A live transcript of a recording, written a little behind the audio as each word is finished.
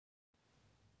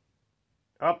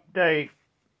update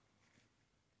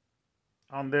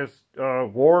on this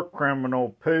war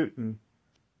criminal, Putin.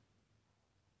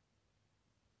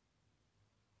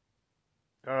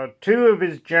 Two of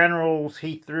his generals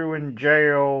he threw in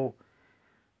jail.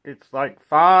 It's like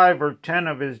 5 or 10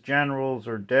 of his generals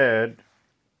are dead.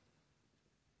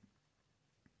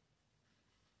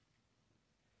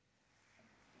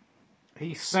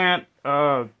 He sent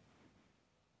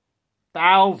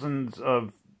thousands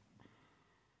of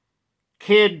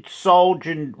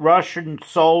Russian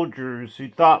soldiers who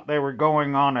thought they were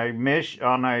going on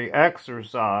a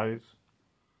exercise.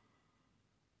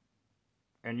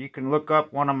 And you can look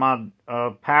up one of my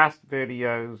past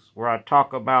videos where I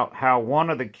talk about how one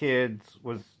of the kids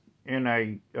was in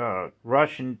a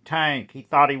Russian tank. He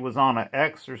thought he was on an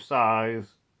exercise.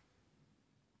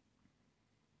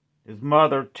 His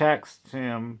mother texts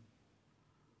him,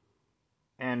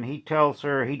 and he tells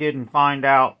her he didn't find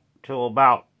out till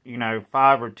about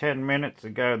 5 or 10 minutes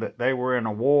ago that they were in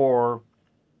a war.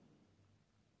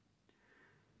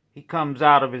 He comes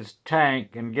out of his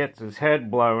tank and gets his head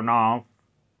blown off.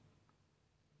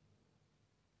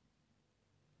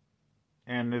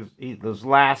 And his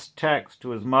last text to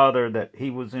his mother that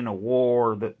he was in a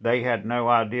war, that they had no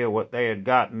idea what they had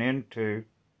gotten into.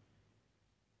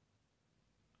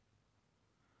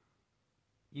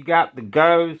 You got the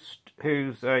Ghost,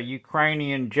 who's a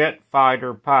Ukrainian jet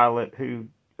fighter pilot who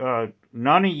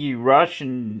none of you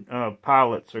Russian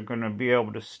pilots are going to be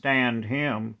able to stand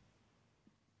him.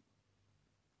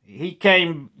 He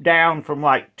came down from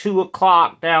like 2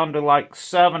 o'clock down to like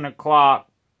 7 o'clock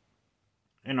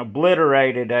and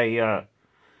obliterated a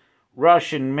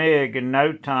Russian MiG in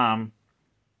no time,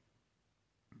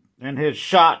 and has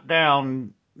shot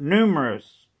down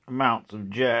numerous amounts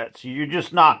of jets. You're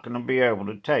just not going to be able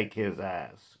to take his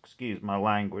ass. Excuse my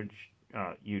language,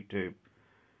 YouTube.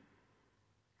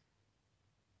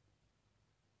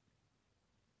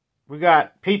 We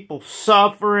got people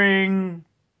suffering,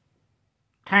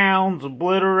 towns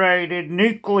obliterated,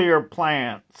 nuclear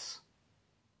plants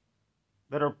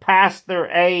that are past their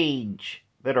age,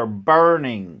 that are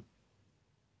burning.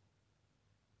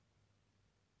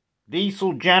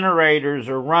 Diesel generators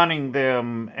are running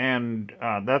them, and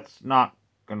that's not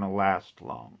going to last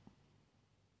long.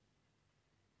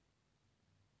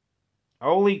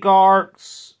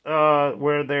 Oligarchs,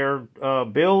 where their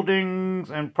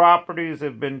buildings and properties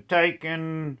have been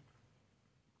taken,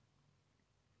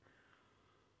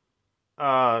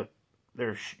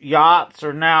 their yachts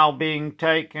are now being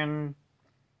taken.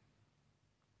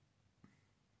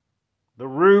 The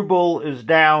ruble is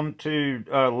down to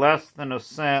less than a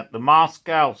cent. The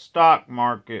Moscow stock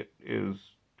market is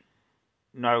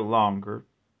no longer.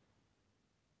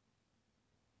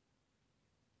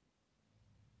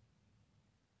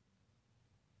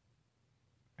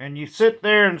 And you sit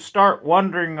there and start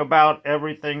wondering about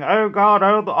everything. Oh God,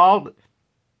 all the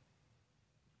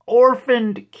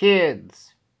orphaned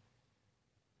kids.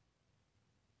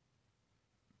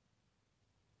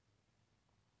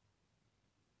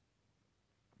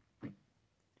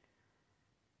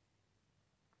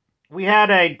 We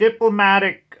had a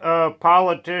diplomatic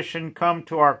politician come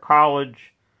to our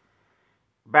college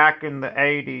back in the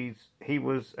 80s. He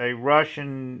was a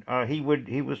Russian. He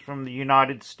was from the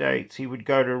United States. He would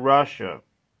go to Russia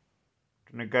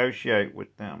to negotiate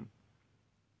with them.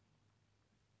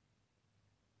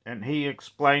 And he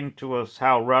explained to us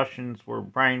how Russians were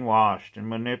brainwashed and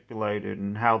manipulated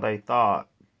and how they thought.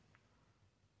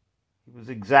 He was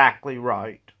exactly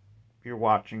right. If you're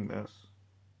watching this,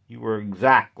 you were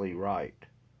exactly right.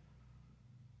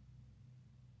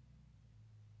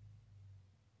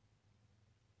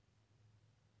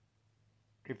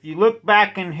 If you look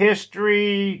back in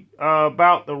history,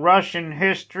 about the Russian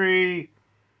history,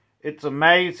 it's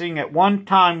amazing. At one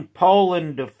time,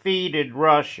 Poland defeated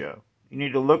Russia. You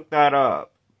need to look that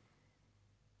up.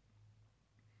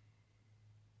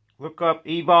 Look up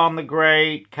Ivan the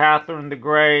Great, Catherine the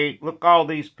Great. Look all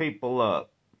these people up.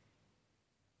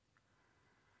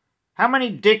 How many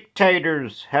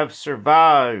dictators have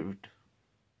survived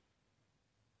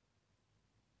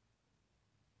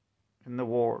in the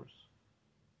wars?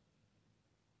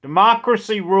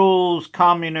 Democracy rules,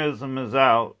 communism is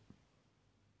out.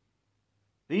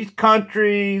 These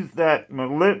countries that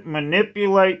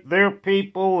manipulate their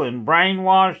people and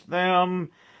brainwash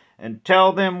them and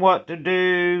tell them what to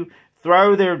do,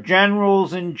 throw their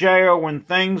generals in jail when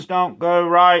things don't go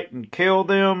right and kill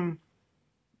them.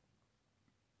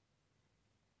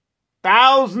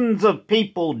 Thousands of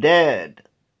people dead.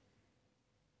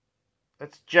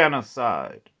 That's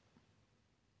genocide.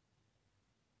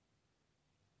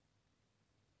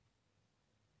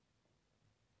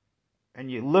 And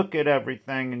you look at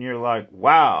everything and you're like,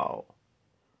 wow.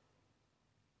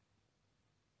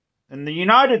 In the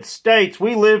United States,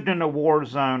 we lived in a war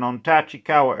zone on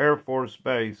Tachikawa Air Force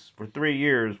Base for 3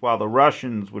 years while the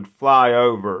Russians would fly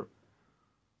over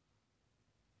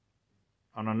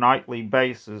on a nightly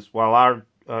basis while our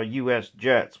U.S.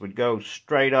 jets would go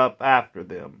straight up after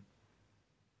them.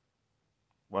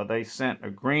 While they sent a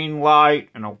green light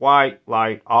and a white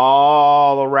light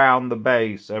all around the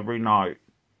base every night.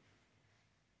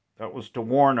 That was to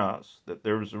warn us that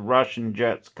there was Russian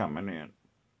jets coming in.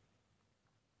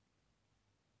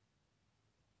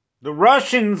 The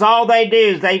Russians, all they do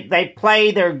is they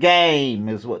play their game,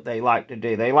 is what they like to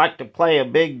do. They like to play a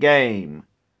big game.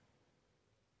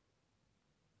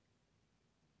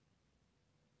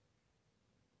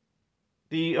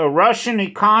 The Russian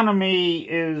economy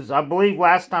is, I believe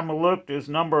last time I looked, is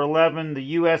number 11. The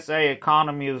USA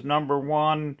economy is number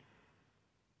 1.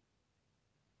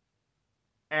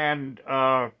 And,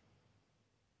 I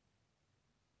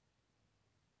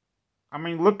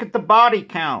mean, look at the body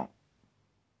count.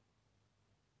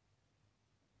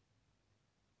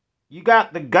 You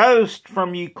got the Ghost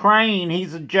from Ukraine.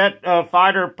 He's a jet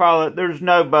fighter pilot. There's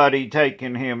nobody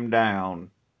taking him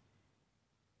down.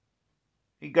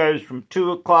 He goes from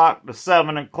 2 o'clock to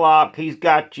 7 o'clock. He's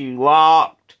got you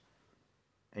locked.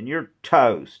 And you're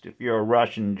toast if you're a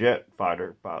Russian jet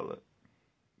fighter pilot.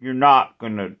 You're not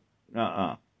going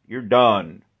to... You're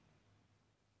done.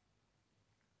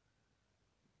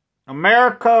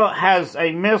 America has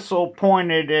a missile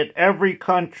pointed at every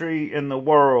country in the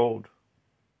world.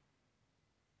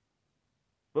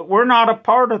 But we're not a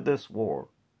part of this war.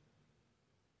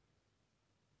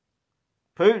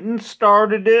 Putin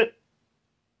started it.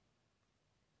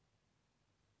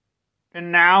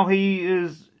 And now he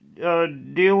is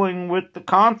dealing with the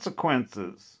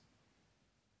consequences.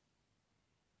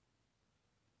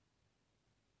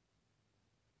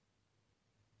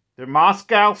 The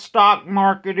Moscow stock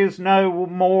market is no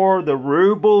more. The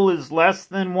ruble is less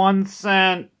than 1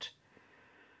 cent.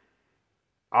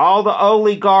 All the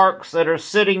oligarchs that are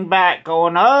sitting back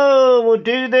going, oh, we'll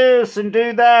do this and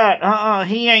do that.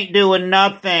 He ain't doing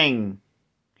nothing.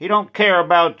 He don't care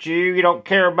about you. He don't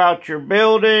care about your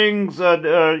buildings.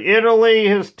 Italy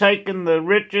has taken the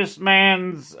richest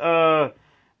man's in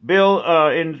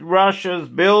Russia's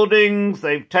buildings.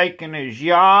 They've taken his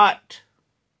yacht.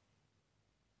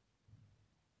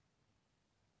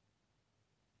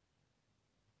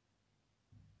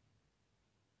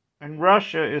 And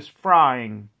Russia is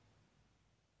frying.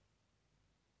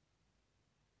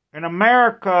 In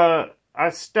America, I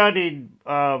studied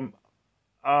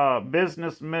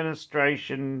business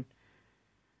administration,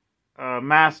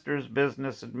 master's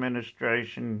business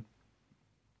administration,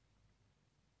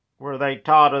 where they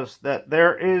taught us that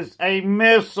there is a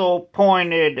missile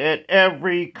pointed at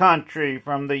every country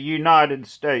from the United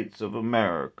States of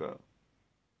America.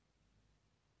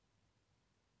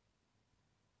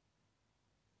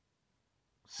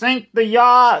 Sink the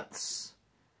yachts.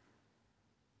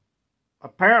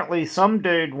 Apparently some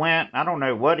dude went, I don't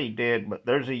know what he did, but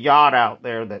there's a yacht out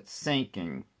there that's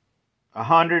sinking.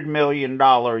 $100 million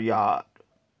yacht.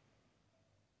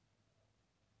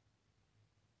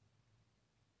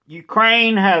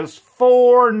 Ukraine has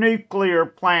 4 nuclear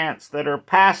plants that are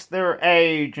past their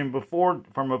age and before,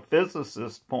 from a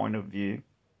physicist point of view.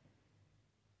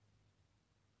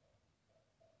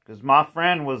 Because my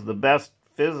friend was the best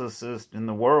physicist in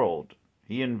the world.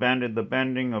 He invented the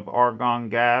bending of argon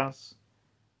gas.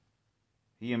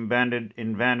 He invented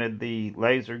the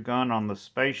laser gun on the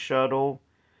space shuttle.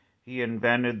 He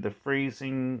invented the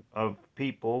freezing of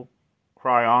people,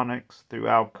 cryonics, through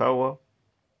Alcoa.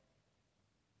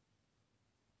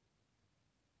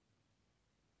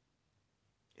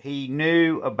 He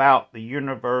knew about the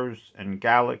universe and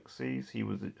galaxies. He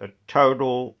was a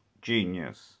total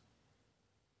genius.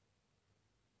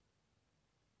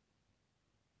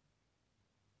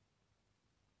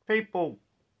 People,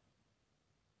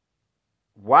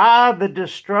 why the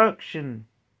destruction?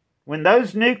 When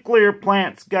those nuclear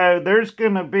plants go, there's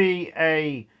going to be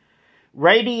a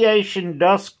radiation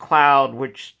dust cloud,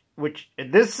 which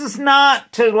this is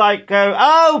not to like go,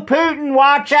 oh, Putin,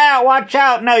 watch out, watch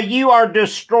out. No, you are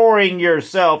destroying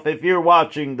yourself if you're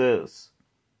watching this.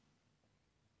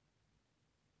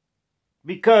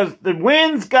 Because the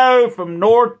winds go from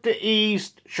north to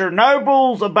east.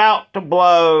 Chernobyl's about to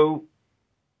blow.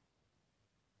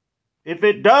 If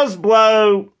it does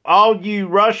blow, all you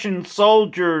Russian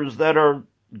soldiers that are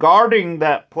guarding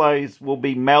that place will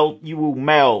be you will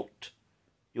melt.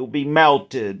 You'll be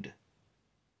melted.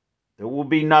 There will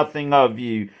be nothing of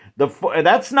you.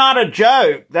 That's not a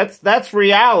joke. That's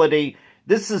reality.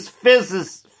 This is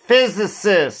physicism.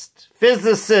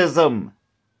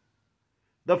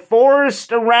 The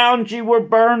forest around you will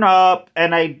burn up,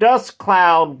 and a dust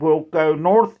cloud will go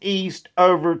northeast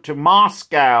over to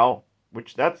Moscow,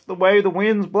 which that's the way the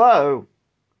winds blow.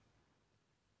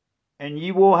 And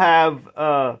you will have,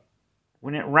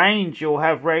 when it rains, you'll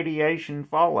have radiation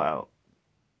fallout.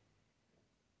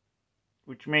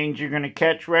 Which means you're going to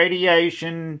catch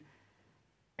radiation,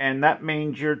 and that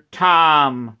means your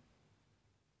time,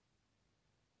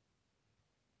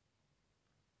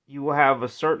 you will have a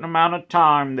certain amount of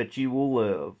time that you will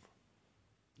live.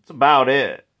 That's about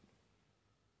it.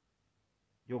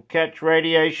 You'll catch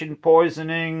radiation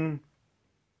poisoning.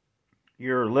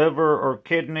 Your liver or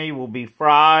kidney will be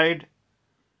fried.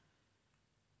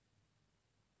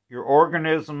 Your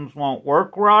organisms won't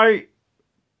work right.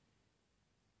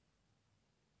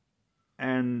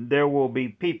 And there will be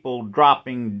people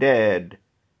dropping dead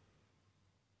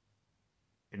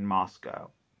in Moscow.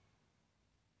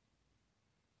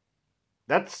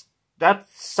 That's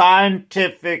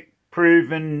scientific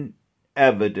proven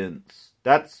evidence.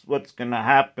 That's what's going to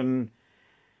happen.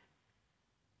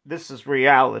 This is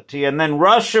reality. And then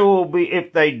Russia will be,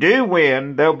 if they do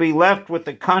win, they'll be left with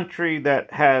a country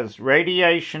that has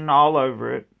radiation all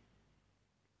over it,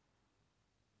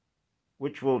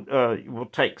 which will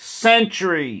take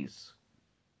centuries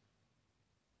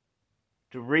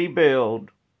to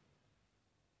rebuild.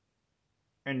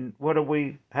 And what do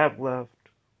we have left?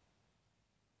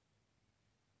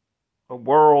 A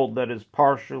world that is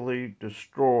partially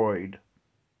destroyed.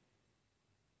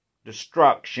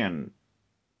 Destruction.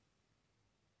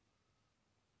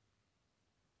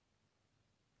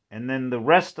 And then the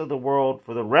rest of the world,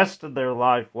 for the rest of their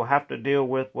life, will have to deal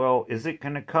with, well, is it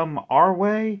going to come our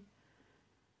way?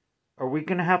 Are we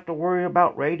going to have to worry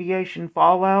about radiation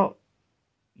fallout?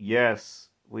 Yes,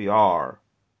 we are.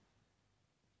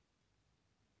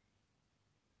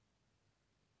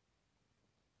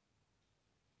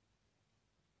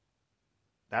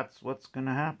 That's what's going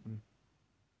to happen.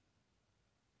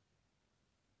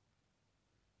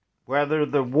 Whether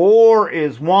the war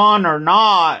is won or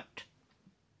not,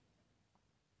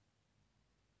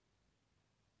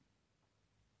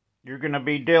 you're going to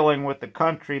be dealing with a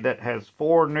country that has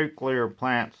 4 nuclear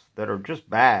plants that are just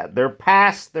bad. They're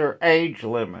past their age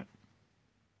limit.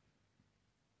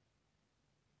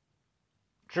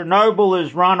 Chernobyl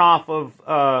is run off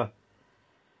of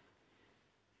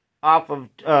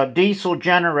diesel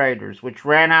generators, which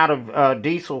ran out of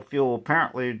diesel fuel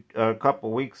apparently a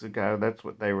couple weeks ago. That's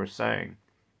what they were saying.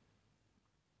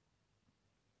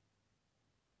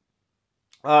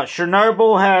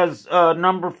 Chernobyl has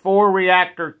number 4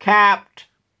 reactor capped,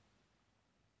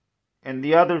 and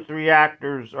the other 3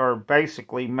 reactors are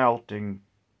basically melting.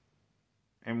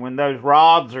 And when those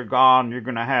rods are gone, you're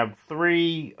going to have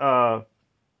 3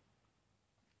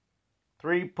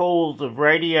 pools of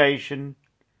radiation,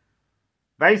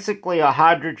 basically a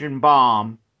hydrogen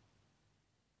bomb.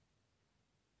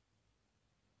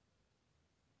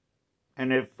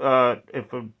 And if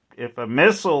a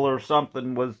missile or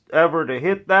something was ever to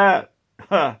hit that,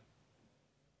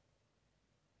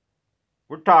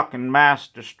 we're talking mass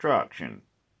destruction.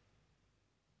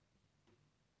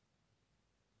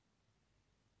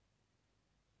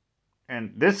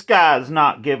 And this guy's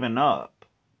not giving up.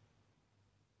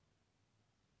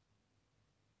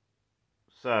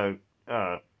 So,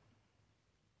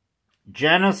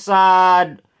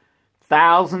 genocide,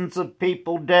 thousands of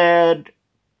people dead.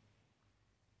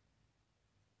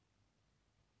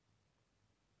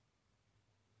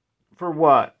 For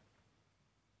what?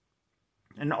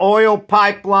 An oil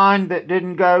pipeline that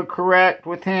didn't go correct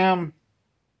with him?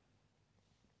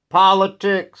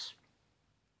 Politics?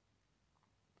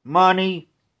 Money?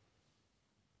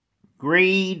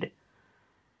 Greed?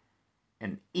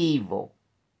 And evil.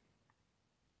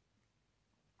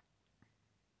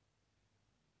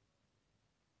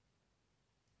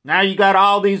 Now you got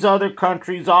all these other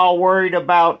countries all worried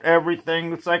about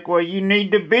everything. It's like, well, you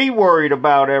need to be worried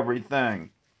about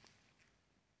everything.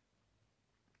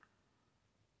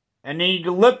 And need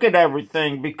to look at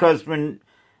everything, because when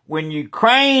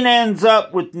Ukraine ends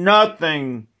up with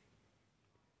nothing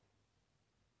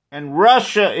and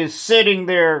Russia is sitting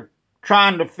there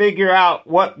trying to figure out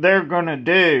what they're going to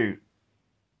do,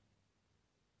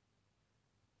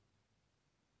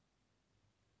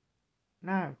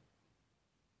 no.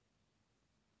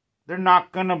 They're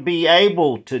not going to be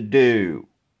able to do.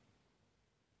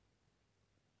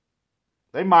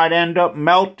 They might end up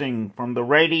melting from the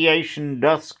radiation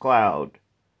dust cloud.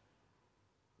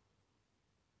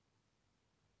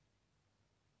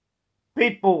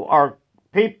 People are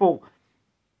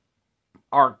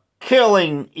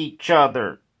killing each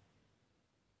other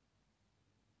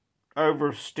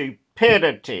over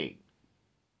stupidity,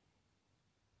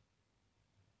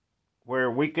 where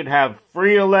we could have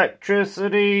free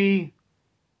electricity,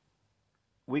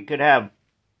 we could have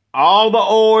all the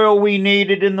oil we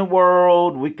needed in the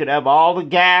world, we could have all the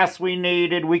gas we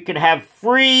needed, we could have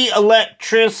free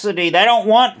electricity. They don't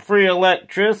want free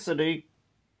electricity.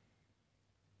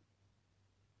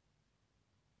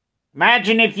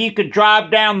 Imagine if you could drive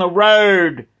down the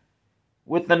road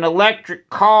with an electric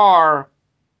car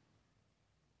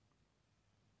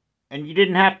and you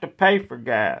didn't have to pay for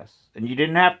gas and you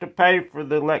didn't have to pay for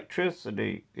the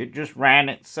electricity. It just ran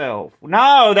itself.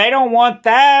 No, they don't want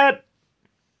that.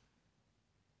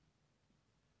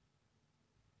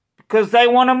 Because they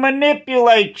want to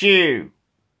manipulate you.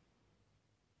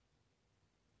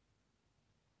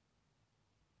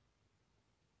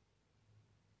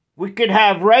 We could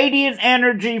have radiant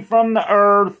energy from the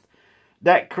earth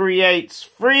that creates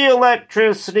free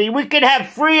electricity. We could have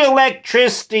free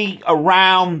electricity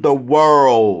around the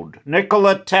world.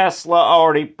 Nikola Tesla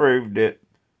already proved it.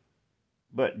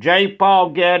 But J.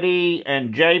 Paul Getty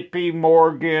and J.P.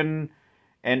 Morgan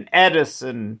and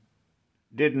Edison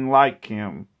didn't like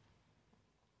him.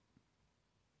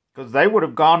 Because they would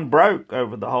have gone broke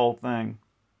over the whole thing.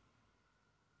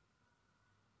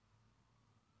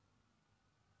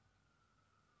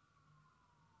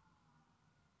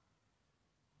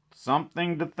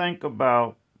 Something to think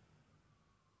about.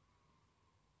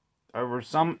 Over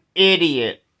some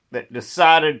idiot that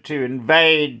decided to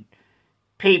invade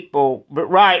people. But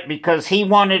right, because he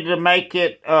wanted to make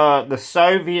it the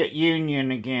Soviet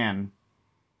Union again.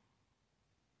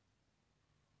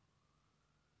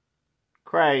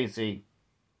 Crazy.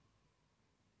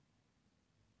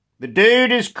 The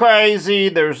dude is crazy.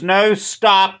 There's no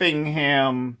stopping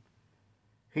him.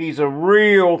 He's a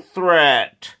real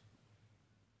threat.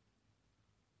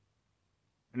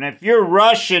 And if you're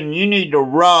Russian, you need to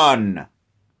run.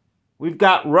 We've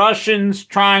got Russians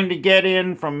trying to get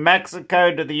in from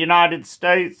Mexico to the United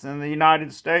States, and the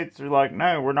United States are like,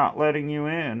 no, we're not letting you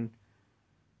in.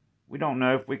 We don't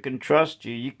know if we can trust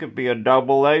you. You could be a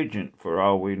double agent for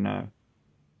all we know.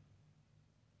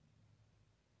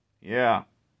 Yeah.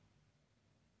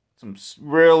 Some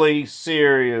really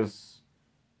serious.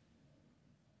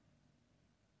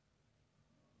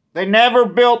 They never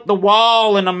built the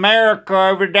wall in America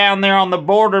over down there on the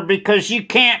border because you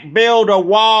can't build a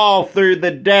wall through the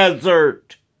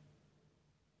desert.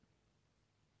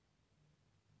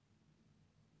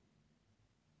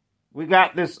 We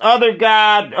got this other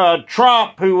guy,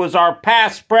 Trump, who was our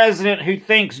past president, who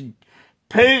thinks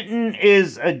Putin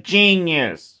is a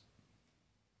genius.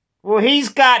 Well, he's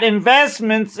got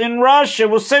investments in Russia.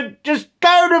 Well, so just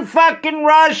go to fucking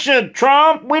Russia,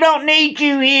 Trump. We don't need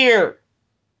you here.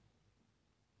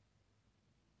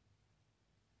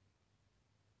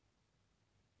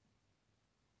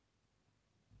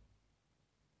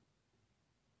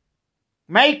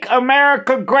 Make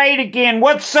America great again.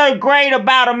 What's so great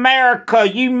about America?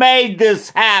 You made this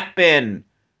happen.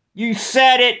 You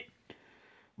said it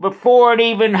before it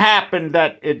even happened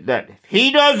that if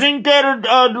he doesn't get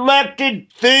elected,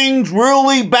 things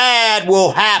really bad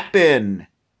will happen.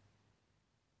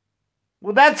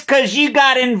 Well, that's because you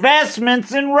got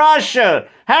investments in Russia.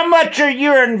 How much are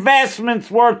your investments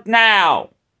worth now?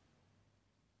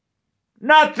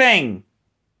 Nothing.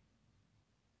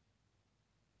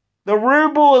 The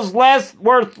ruble is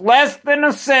worth less than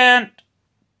a cent.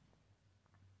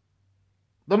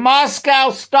 The Moscow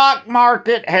stock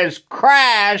market has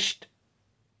crashed.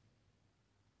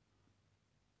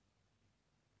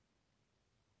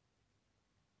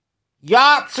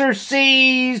 Yachts are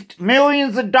seized.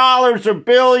 Millions of dollars or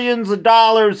billions of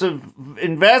dollars of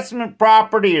investment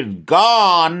property is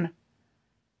gone.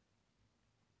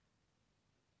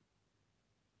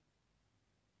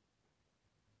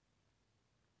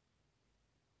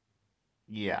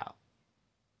 Yeah.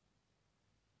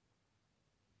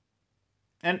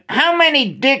 And how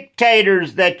many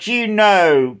dictators that you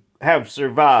know have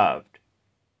survived?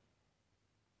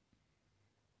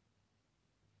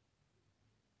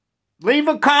 Leave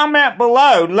a comment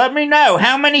below. Let me know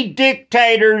how many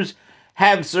dictators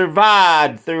have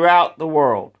survived throughout the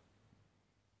world.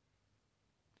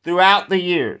 Throughout the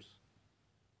years.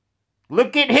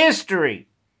 Look at history.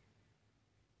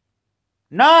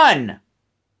 None.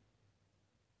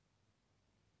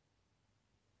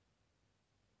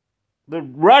 The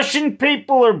Russian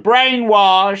people are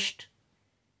brainwashed.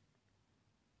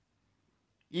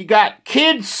 You got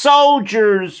kid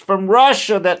soldiers from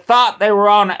Russia that thought they were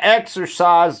on an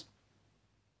exercise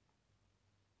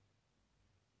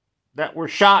that were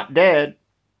shot dead.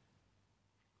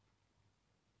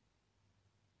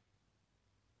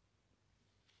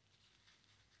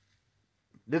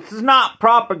 This is not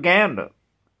propaganda.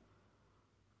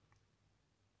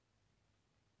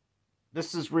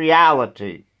 This is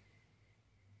reality.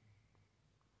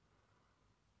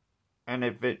 And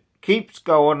if it keeps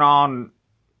going on,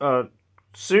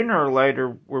 sooner or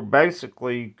later, we're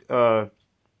basically will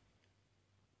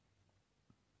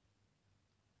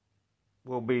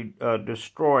be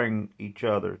destroying each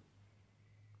other.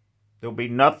 There'll be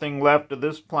nothing left of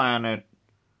this planet.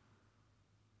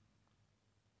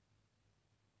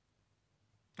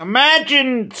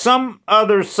 Imagine some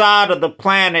other side of the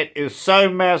planet is so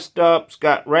messed up, it's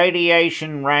got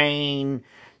radiation rain,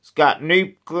 it's got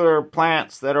nuclear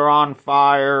plants that are on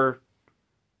fire,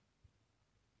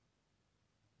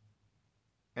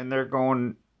 and they're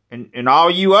going, and all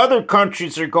you other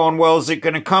countries are going, well, is it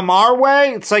going to come our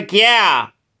way? It's like, yeah,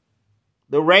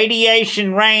 the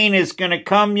radiation rain is going to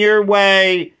come your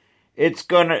way. It's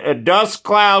going to, a dust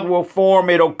cloud will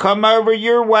form. It'll come over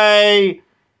your way.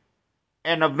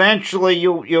 And eventually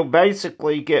you'll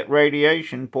basically get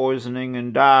radiation poisoning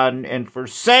and die. And for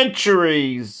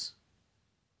centuries,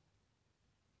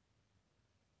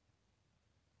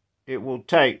 it will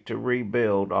take to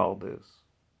rebuild all this.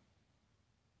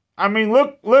 I mean,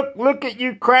 look at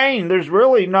Ukraine. There's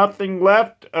really nothing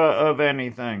left of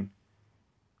anything.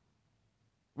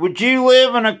 Would you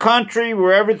live in a country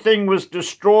where everything was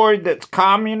destroyed that's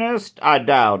communist? I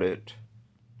doubt it.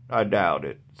 I doubt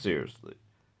it, seriously.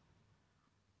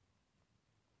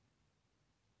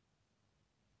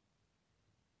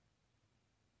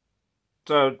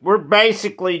 So we're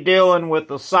basically dealing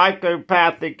with a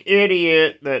psychopathic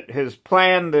idiot that has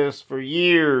planned this for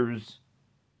years.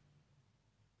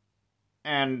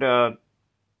 And I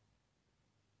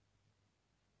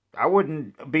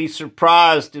wouldn't be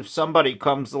surprised if somebody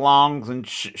comes along and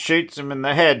shoots him in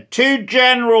the head. 2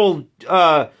 generals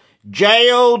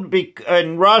jailed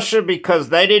in Russia because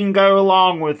they didn't go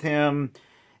along with him.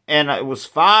 And it was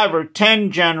 5 or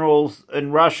 10 generals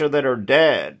in Russia that are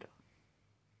dead.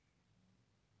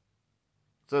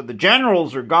 So the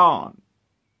generals are gone.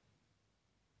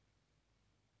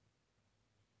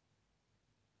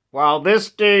 While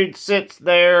this dude sits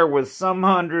there with some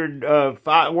worth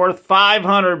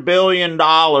 $500 billion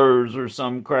or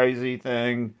some crazy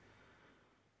thing.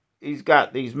 He's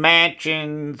got these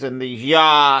mansions and these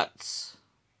yachts.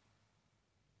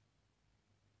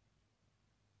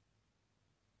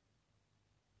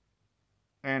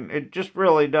 And it just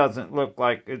really doesn't look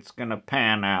like it's going to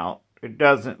pan out. It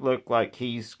doesn't look like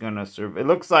he's going to survive. It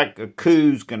looks like a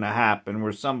coup's going to happen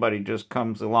where somebody just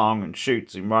comes along and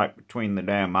shoots him right between the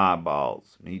damn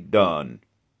eyeballs. And he's done.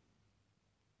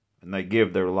 And they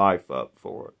give their life up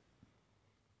for it.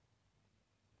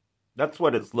 That's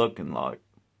what it's looking like.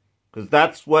 Because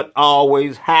that's what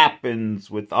always happens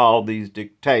with all these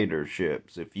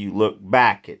dictatorships. If you look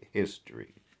back at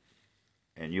history.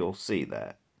 And you'll see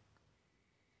that.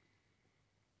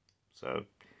 So,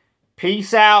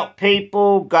 peace out,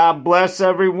 people. God bless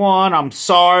everyone. I'm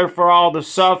sorry for all the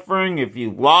suffering. If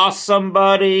you lost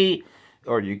somebody,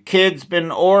 or your kid's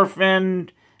been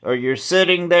orphaned, or you're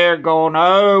sitting there going,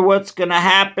 oh, what's going to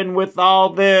happen with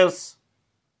all this?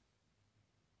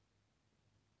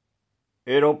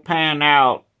 It'll pan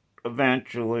out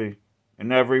eventually.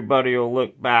 And everybody will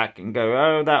look back and go,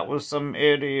 oh, that was some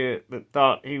idiot that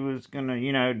thought he was going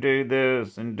to, do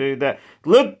this and do that.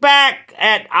 Look back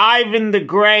at Ivan the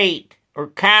Great or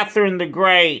Catherine the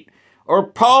Great or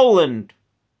Poland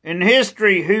in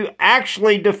history who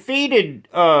actually defeated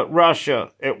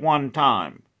Russia at one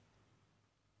time.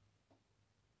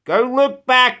 Go look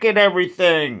back at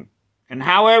everything and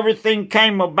how everything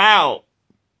came about.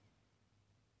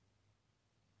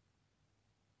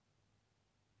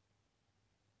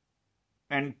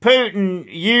 And Putin,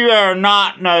 you are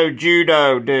not no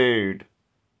judo dude.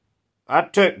 I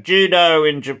took judo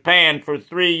in Japan for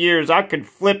 3 years. I could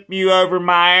flip you over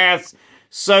my ass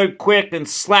so quick and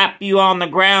slap you on the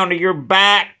ground of your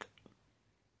back.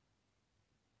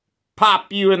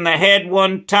 Pop you in the head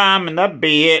one time and that'd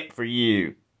be it for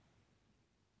you.